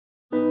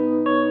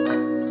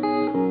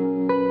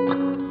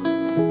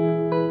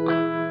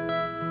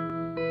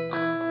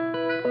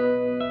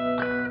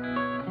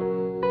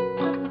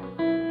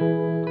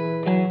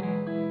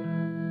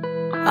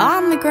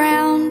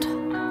ground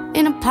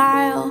in a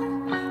pile,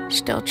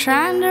 still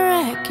trying to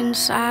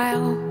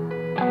reconcile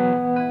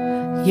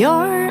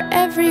your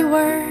every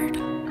word,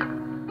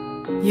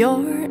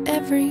 your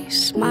every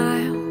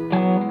smile.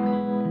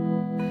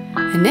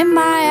 And in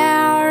my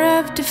hour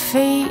of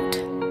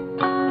defeat,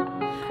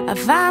 I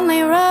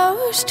finally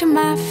rose to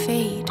my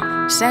feet,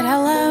 said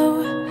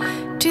hello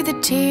to the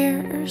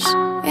tears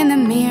in the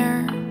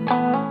mirror.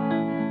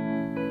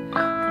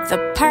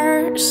 The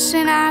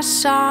person I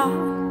saw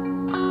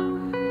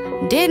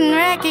didn't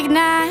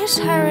recognize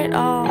her at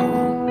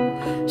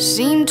all,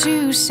 seemed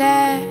too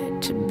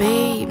sad to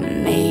be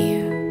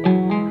me.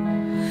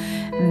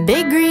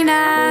 Big green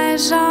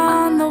eyes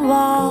on the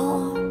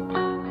wall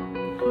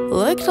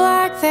looked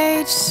like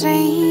they'd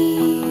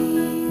seen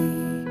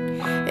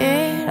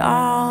it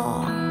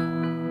all.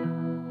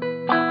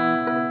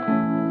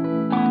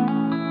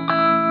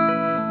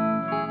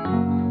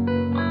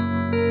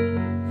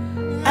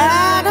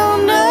 I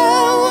don't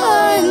know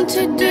what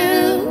to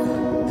do,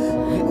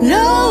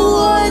 know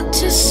what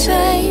to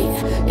say.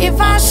 If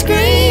I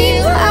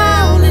scream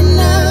loud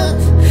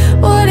enough,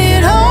 would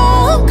it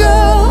all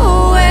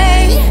go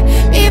away?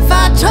 If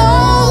I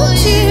told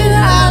you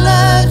I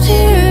loved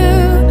you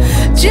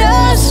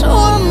just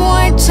one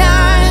more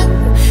time,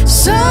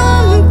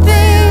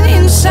 something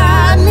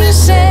inside me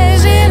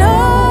says it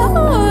all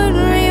would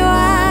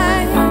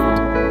rewind.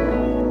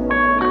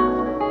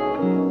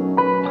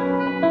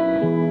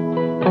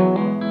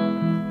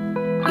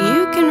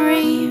 You can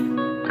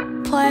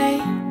replay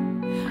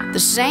the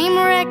same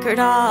record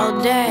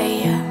all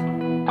day,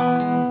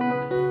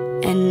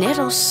 and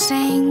it'll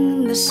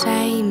sing the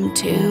same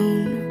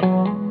tune.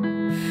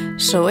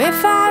 So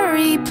if I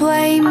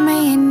replay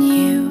me and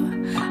you,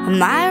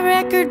 my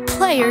record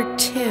player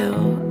too,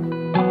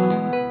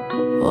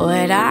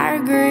 would our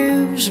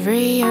grooves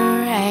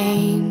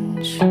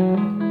rearrange?